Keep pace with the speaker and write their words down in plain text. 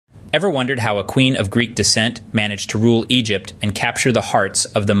Ever wondered how a queen of Greek descent managed to rule Egypt and capture the hearts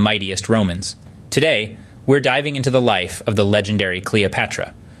of the mightiest Romans? Today, we're diving into the life of the legendary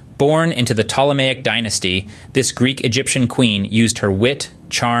Cleopatra. Born into the Ptolemaic dynasty, this Greek-Egyptian queen used her wit,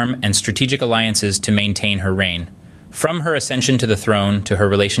 charm, and strategic alliances to maintain her reign. From her ascension to the throne to her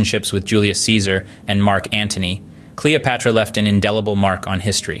relationships with Julius Caesar and Mark Antony, Cleopatra left an indelible mark on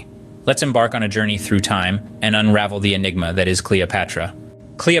history. Let's embark on a journey through time and unravel the enigma that is Cleopatra.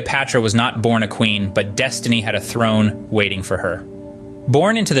 Cleopatra was not born a queen, but destiny had a throne waiting for her.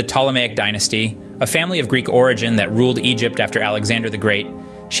 Born into the Ptolemaic dynasty, a family of Greek origin that ruled Egypt after Alexander the Great,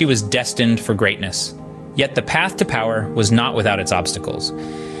 she was destined for greatness. Yet the path to power was not without its obstacles.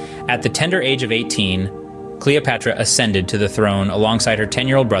 At the tender age of 18, Cleopatra ascended to the throne alongside her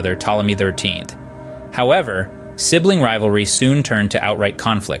 10-year-old brother Ptolemy XIII. However, sibling rivalry soon turned to outright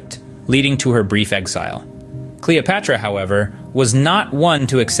conflict, leading to her brief exile. Cleopatra, however, was not one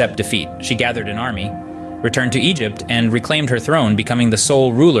to accept defeat. She gathered an army, returned to Egypt, and reclaimed her throne, becoming the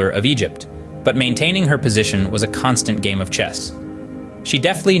sole ruler of Egypt. But maintaining her position was a constant game of chess. She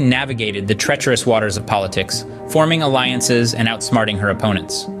deftly navigated the treacherous waters of politics, forming alliances and outsmarting her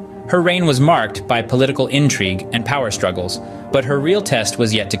opponents. Her reign was marked by political intrigue and power struggles, but her real test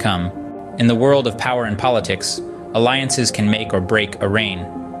was yet to come. In the world of power and politics, alliances can make or break a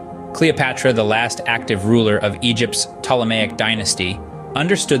reign. Cleopatra, the last active ruler of Egypt's Ptolemaic dynasty,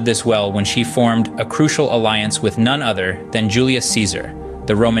 understood this well when she formed a crucial alliance with none other than Julius Caesar,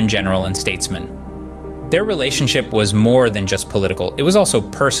 the Roman general and statesman. Their relationship was more than just political, it was also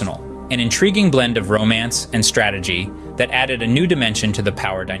personal, an intriguing blend of romance and strategy that added a new dimension to the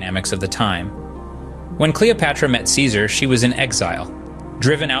power dynamics of the time. When Cleopatra met Caesar, she was in exile,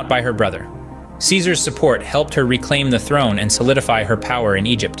 driven out by her brother. Caesar's support helped her reclaim the throne and solidify her power in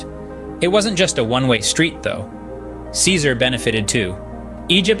Egypt. It wasn't just a one-way street, though. Caesar benefited too.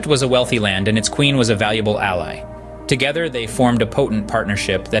 Egypt was a wealthy land and its queen was a valuable ally. Together, they formed a potent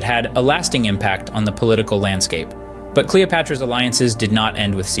partnership that had a lasting impact on the political landscape. But Cleopatra's alliances did not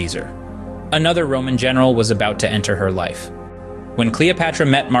end with Caesar. Another Roman general was about to enter her life. When Cleopatra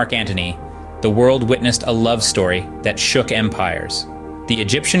met Mark Antony, the world witnessed a love story that shook empires. The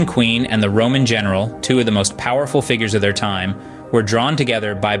Egyptian queen and the Roman general, two of the most powerful figures of their time, were drawn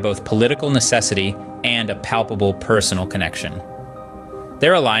together by both political necessity and a palpable personal connection.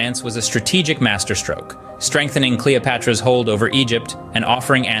 Their alliance was a strategic masterstroke, strengthening Cleopatra's hold over Egypt and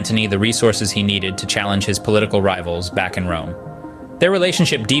offering Antony the resources he needed to challenge his political rivals back in Rome. Their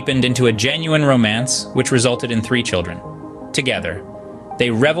relationship deepened into a genuine romance, which resulted in 3 children. Together, they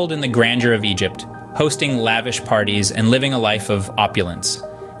reveled in the grandeur of Egypt, hosting lavish parties and living a life of opulence.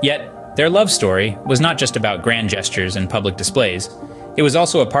 Yet, their love story was not just about grand gestures and public displays. It was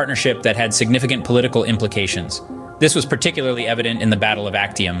also a partnership that had significant political implications. This was particularly evident in the Battle of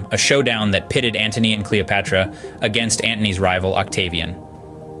Actium, a showdown that pitted Antony and Cleopatra against Antony's rival Octavian.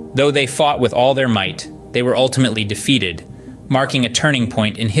 Though they fought with all their might, they were ultimately defeated, marking a turning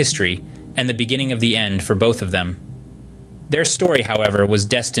point in history and the beginning of the end for both of them. Their story, however, was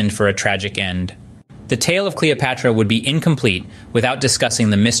destined for a tragic end. The tale of Cleopatra would be incomplete without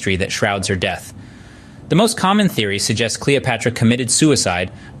discussing the mystery that shrouds her death. The most common theory suggests Cleopatra committed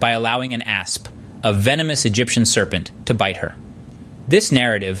suicide by allowing an asp, a venomous Egyptian serpent, to bite her. This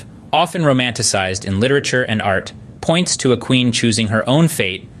narrative, often romanticized in literature and art, points to a queen choosing her own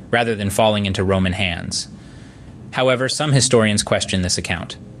fate rather than falling into Roman hands. However, some historians question this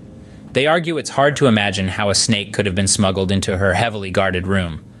account. They argue it's hard to imagine how a snake could have been smuggled into her heavily guarded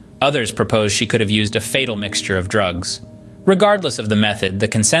room. Others propose she could have used a fatal mixture of drugs. Regardless of the method, the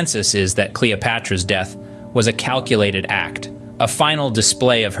consensus is that Cleopatra's death was a calculated act, a final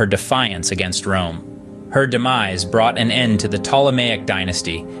display of her defiance against Rome. Her demise brought an end to the Ptolemaic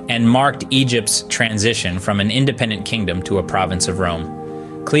dynasty and marked Egypt's transition from an independent kingdom to a province of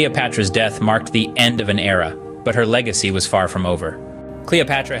Rome. Cleopatra's death marked the end of an era, but her legacy was far from over.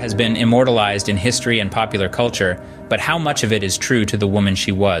 Cleopatra has been immortalized in history and popular culture, but how much of it is true to the woman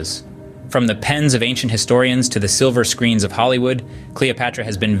she was? From the pens of ancient historians to the silver screens of Hollywood, Cleopatra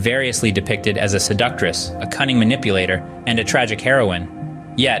has been variously depicted as a seductress, a cunning manipulator, and a tragic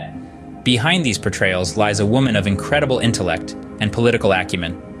heroine. Yet, behind these portrayals lies a woman of incredible intellect and political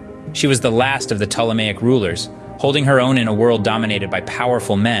acumen. She was the last of the Ptolemaic rulers, holding her own in a world dominated by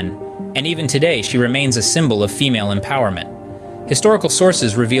powerful men, and even today she remains a symbol of female empowerment. Historical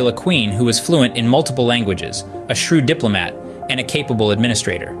sources reveal a queen who was fluent in multiple languages, a shrewd diplomat, and a capable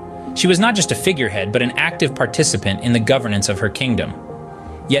administrator. She was not just a figurehead, but an active participant in the governance of her kingdom.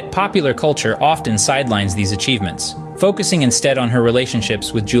 Yet popular culture often sidelines these achievements, focusing instead on her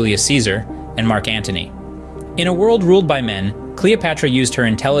relationships with Julius Caesar and Mark Antony. In a world ruled by men, Cleopatra used her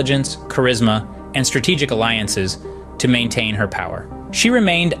intelligence, charisma, and strategic alliances to maintain her power. She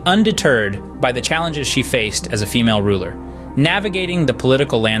remained undeterred by the challenges she faced as a female ruler, navigating the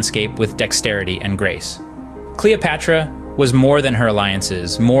political landscape with dexterity and grace. Cleopatra was more than her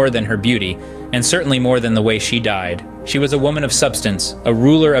alliances, more than her beauty, and certainly more than the way she died. She was a woman of substance, a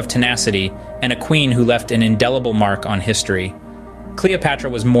ruler of tenacity, and a queen who left an indelible mark on history.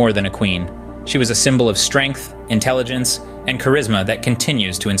 Cleopatra was more than a queen. She was a symbol of strength, intelligence, and charisma that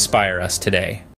continues to inspire us today.